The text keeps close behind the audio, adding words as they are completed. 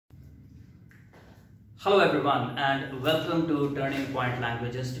Hello everyone and welcome to Turning Point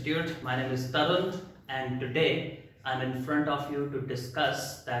Language Institute. My name is Tarun and today I'm in front of you to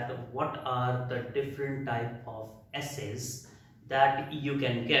discuss that what are the different type of essays that you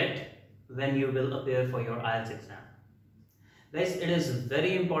can get when you will appear for your IELTS exam. Guys, it is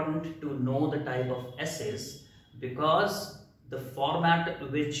very important to know the type of essays because the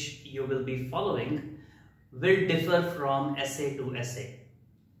format which you will be following will differ from essay to essay.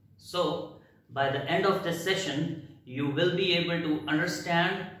 So by the end of this session, you will be able to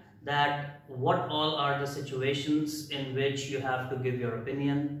understand that what all are the situations in which you have to give your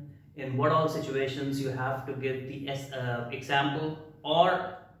opinion, in what all situations you have to give the example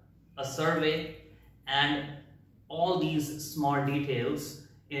or a survey, and all these small details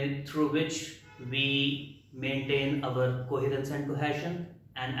through which we maintain our coherence and cohesion,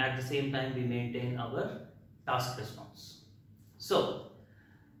 and at the same time we maintain our task response. So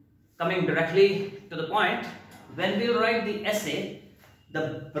coming directly to the point, when we write the essay,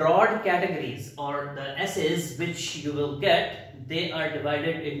 the broad categories or the essays which you will get, they are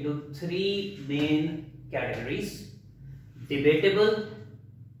divided into three main categories: debatable,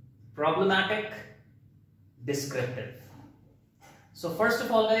 problematic, descriptive. So first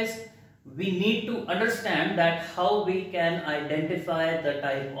of all guys, we need to understand that how we can identify the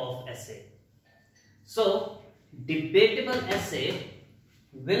type of essay. So debatable essay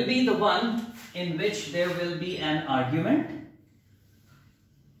will be the one in which there will be an argument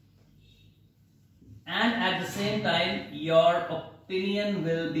and at the same time your opinion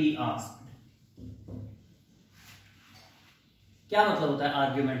will be asked. क्या मतलब होता है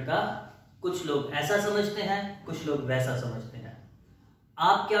argument का? कुछ लोग ऐसा समझते हैं, कुछ लोग वैसा समझते हैं.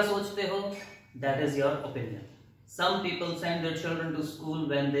 आप क्या सोचते हो? That is your opinion. Some people send their children to school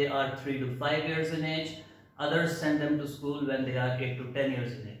when they are 3 to 5 years in age. Others send them to school when they are 8 to 10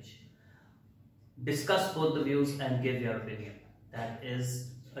 years in age. Discuss both the views and give your opinion. That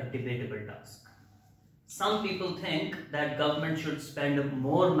is a debatable task. Some people think that government should spend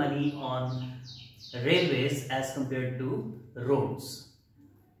more money on railways as compared to roads.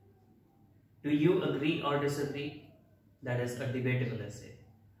 Do you agree or disagree? That is a debatable essay.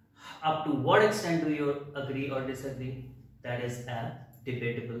 Up to what extent do you agree or disagree? That is a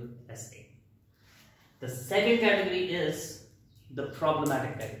debatable essay. The second category is the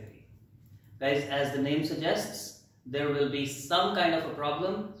problematic category. Guys, as the name suggests, there will be some kind of a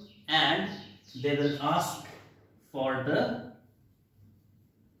problem and they will ask for the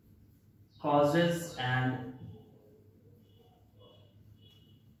causes and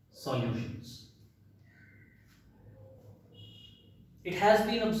solutions. It has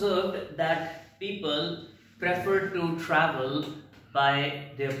been observed that people prefer to travel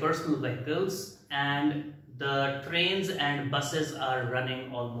by their personal vehicles and the trains and buses are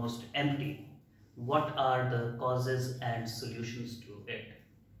running almost empty. What are the causes and solutions to it?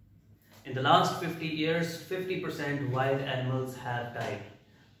 In the last 50 years, 50% wild animals have died.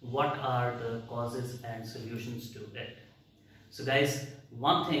 What are the causes and solutions to it? So guys,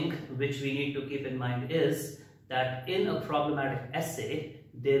 one thing which we need to keep in mind is that in a problematic essay,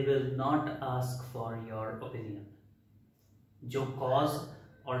 they will not ask for your opinion. जो cause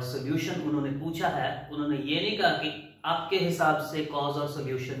और solution उन्होंने पूछा है, उन्होंने ये नहीं कहा कि आपके हिसाब से cause और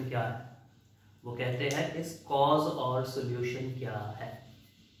solution क्या है. वो कहते हैं इस cause और solution क्या है.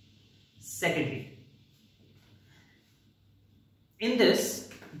 Secondly, in this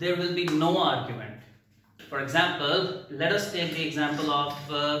there will be no argument. For example, let us take the example of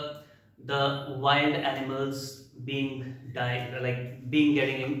the wild animals being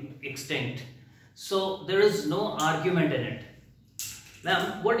getting extinct. So there is no argument in it.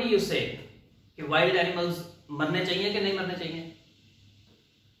 Ma'am, what do you say? कि wild animals मरने चाहिए कि नहीं मरने चाहिए?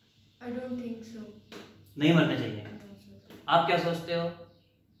 I don't think so. नहीं मरने चाहिए. आप क्या सोचते हो?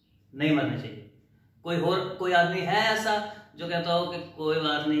 नहीं मरने चाहिए. कोई आदमी है ऐसा जो कहता हो कि कोई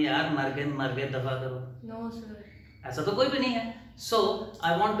बात नहीं यार, मर गए दफा करो? No sir. ऐसा तो कोई भी नहीं है. So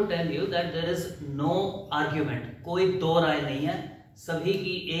I want to tell you that there is no argument. कोई दो राय नहीं है, सभी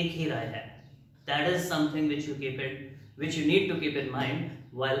की एक ही राय है. That is something which you need to keep in mind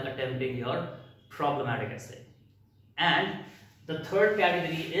while attempting your problematic essay. And the third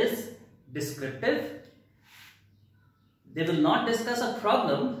category is descriptive. They will not discuss a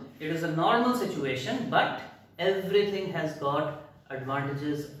problem. It is a normal situation, but everything has got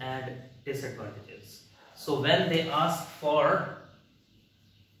advantages and disadvantages. So when they ask for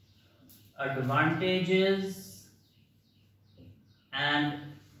advantages and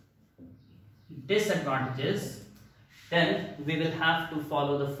disadvantages, then we will have to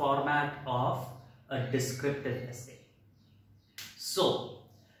follow the format of a descriptive essay. So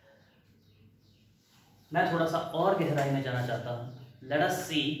मैं थोड़ा सा और गहराई में जाना चाहता हूं. Let us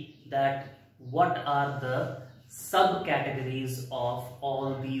see that what are the subcategories of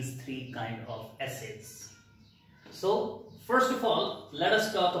all these three kind of essays. So first of all, let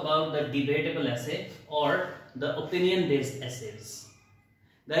us talk about the debatable essay or the opinion based essays.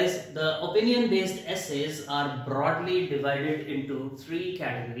 Guys, the opinion based essays are broadly divided into three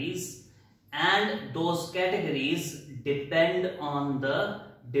categories, and those categories depend on the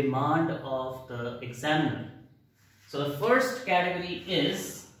demand of the examiner. So the first category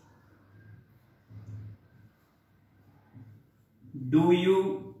is, do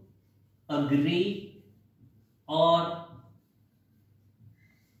you agree or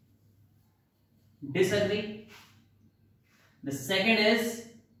disagree? The second is,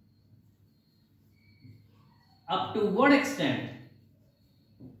 up to what extent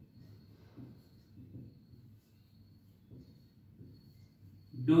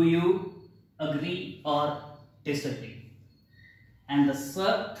do you agree or disagree? And the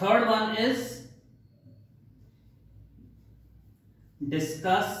third one is,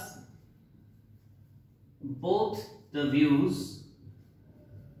 discuss both the views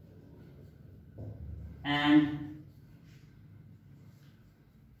and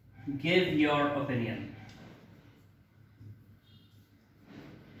give your opinion.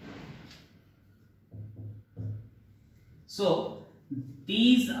 So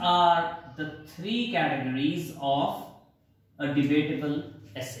these are the three categories of a debatable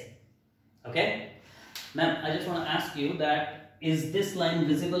essay. Okay, ma'am, I just want to ask you that, is this line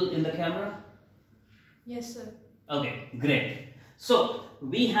visible in the camera? Yes, sir. Okay, great. So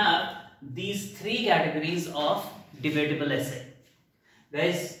we have these three categories of debatable essay.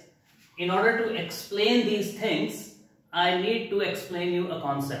 Guys, in order to explain these things, I need to explain you a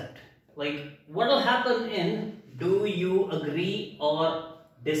concept. Like, what will happen in do you agree or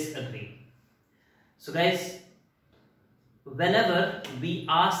disagree? So guys, whenever we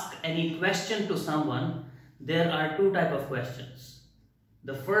ask any question to someone, there are two types of questions.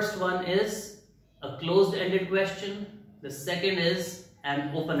 The first one is a closed-ended question. The second is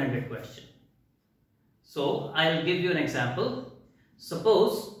an open-ended question. So I'll give you an example.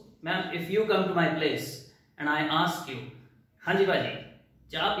 Suppose, ma'am, if you come to my place and I ask you, हाँ जी भाजी,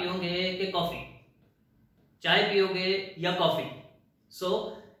 चाय पियोगे कि coffee? चाय पियोगे या coffee?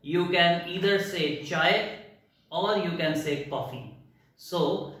 So you can either say chai or you can say coffee.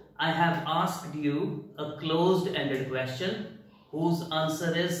 So I have asked you a closed-ended question whose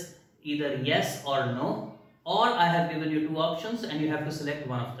answer is either yes or no, or I have given you two options and you have to select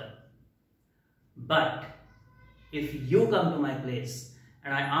one of them. But if you come to my place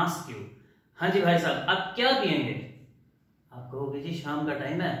and I ask you, हाँ जी भाई साहब, आप क्या पियेंगे? आप कहोगे जी शाम का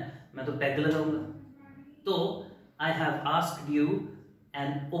टाइम है, मैं तो पैग लगाऊंगा. तो I have asked you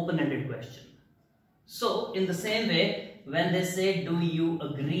an open-ended question. So in the same way, when they say do you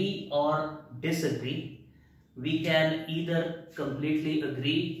agree or disagree, we can either completely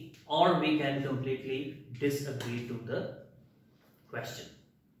agree or we can completely disagree to the question.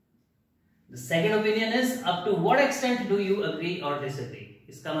 The second opinion is, up to what extent do you agree or disagree?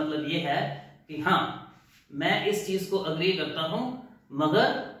 इसका मतलब ये है कि हाँ, मैं इस चीज को अग्री करता हूं, मगर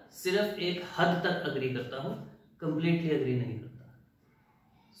सिर्फ एक हद तक अग्री करता हूं, completely अग्री नहीं करता.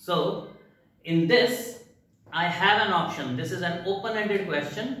 So in this I have an option. This is an open-ended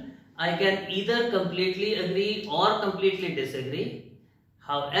question. I can either completely agree or completely disagree.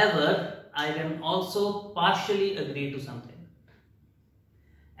 However, I can also partially agree to something.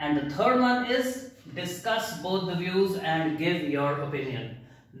 And the third one is, discuss both the views and give your opinion.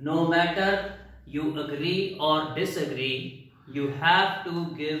 No matter you agree or disagree, you have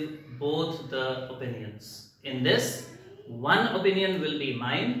to give both the opinions. In this, one opinion will be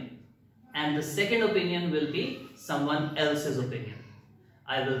mine and the second opinion will be someone else's opinion.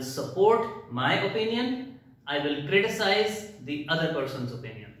 I will support my opinion, I will criticize the other person's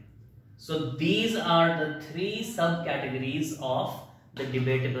opinion. So these are the three subcategories of the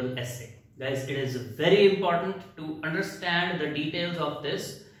debatable essay. Guys, it is very important to understand the details of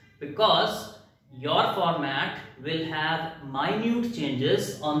this, because your format will have minute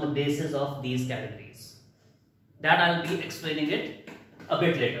changes on the basis of these categories. That I'll be explaining it a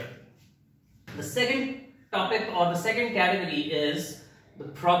bit later. The second topic or the second category is the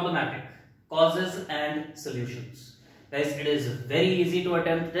problematic, causes and solutions. Guys, it is very easy to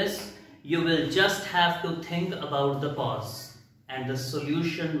attempt this. You will just have to think about the cause and the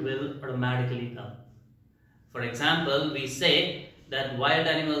solution will automatically come. For example, we say that wild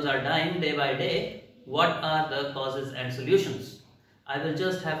animals are dying day by day. What are the causes and solutions? I will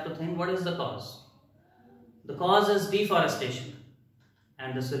just have to think, what is the cause? The cause is deforestation.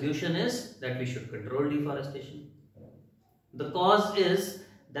 and the solution is that we should control deforestation. The cause is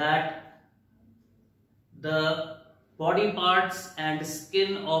that the body parts and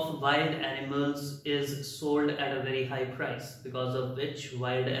skin of wild animals is sold at a very high price, because of which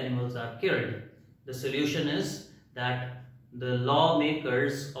wild animals are killed. The solution is that the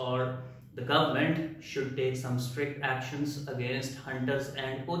lawmakers or the government should take some strict actions against hunters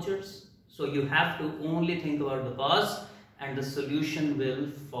and poachers. So you have to only think about the cause and the solution will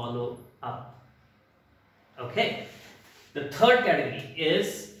follow up. Okay. The third category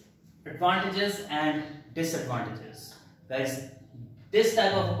is advantages and disadvantages. Guys, this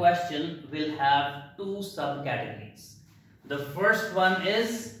type of a question will have two subcategories. The first one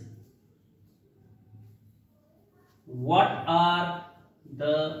is, what are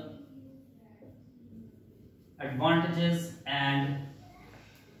the advantages and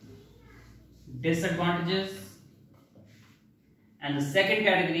disadvantages? And the second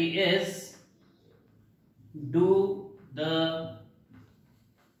category is, do the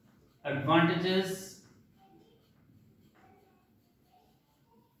advantages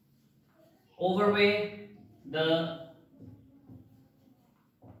outweigh the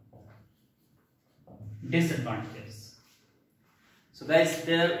disadvantages? So guys,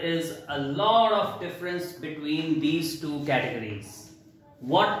 there is a lot of difference between these two categories.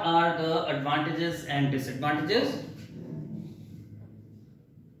 What are the advantages and disadvantages?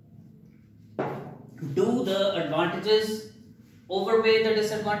 Do the advantages outweigh the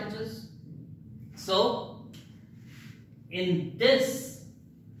disadvantages? So, in this,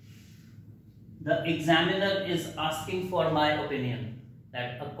 the examiner is asking for my opinion,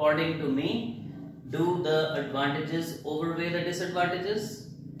 that according to me, do the advantages outweigh the disadvantages?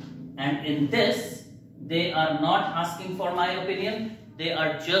 And in this, they are not asking for my opinion, they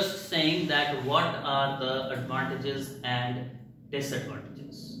are just saying that what are the advantages and disadvantages.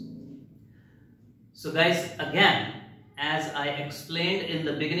 So guys, again, as I explained in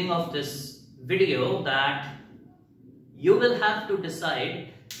the beginning of this video, that you will have to decide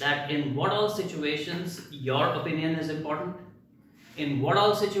that in what all situations your opinion is important, in what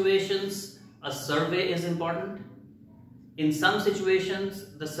all situations a survey is important. In some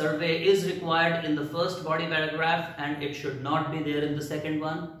situations, the survey is required in the first body paragraph and it should not be there in the second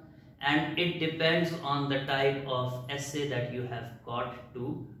one. And it depends on the type of essay that you have got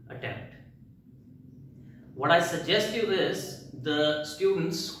to attempt. What I suggest you is, the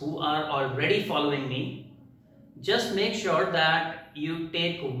students who are already following me, just make sure that you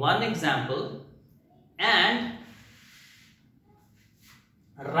take one example and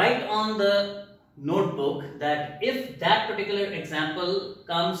write on the notebook that if that particular example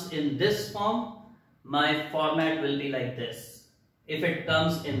comes in this form, my format will be like this. If it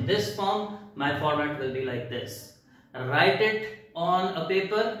comes in this form, my format will be like this. Write it on a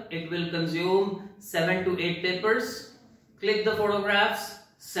paper. It will consume 7 to 8 papers. Click the photographs,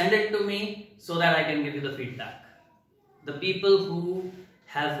 send it to me so that I can give you the feedback. The people who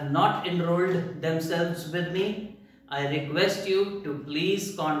have not enrolled themselves with me, I request you to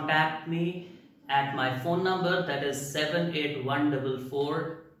please contact me at my phone number, that is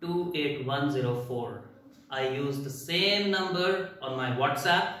 78144-28104. I use the same number on my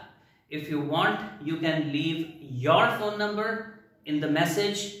WhatsApp. If you want, you can leave your phone number in the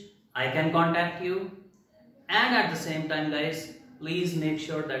message. I can contact you. And at the same time, guys, please make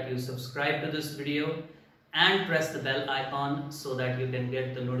sure that you subscribe to this video and press the bell icon so that you can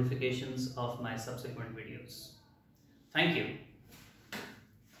get the notifications of my subsequent videos. Thank you.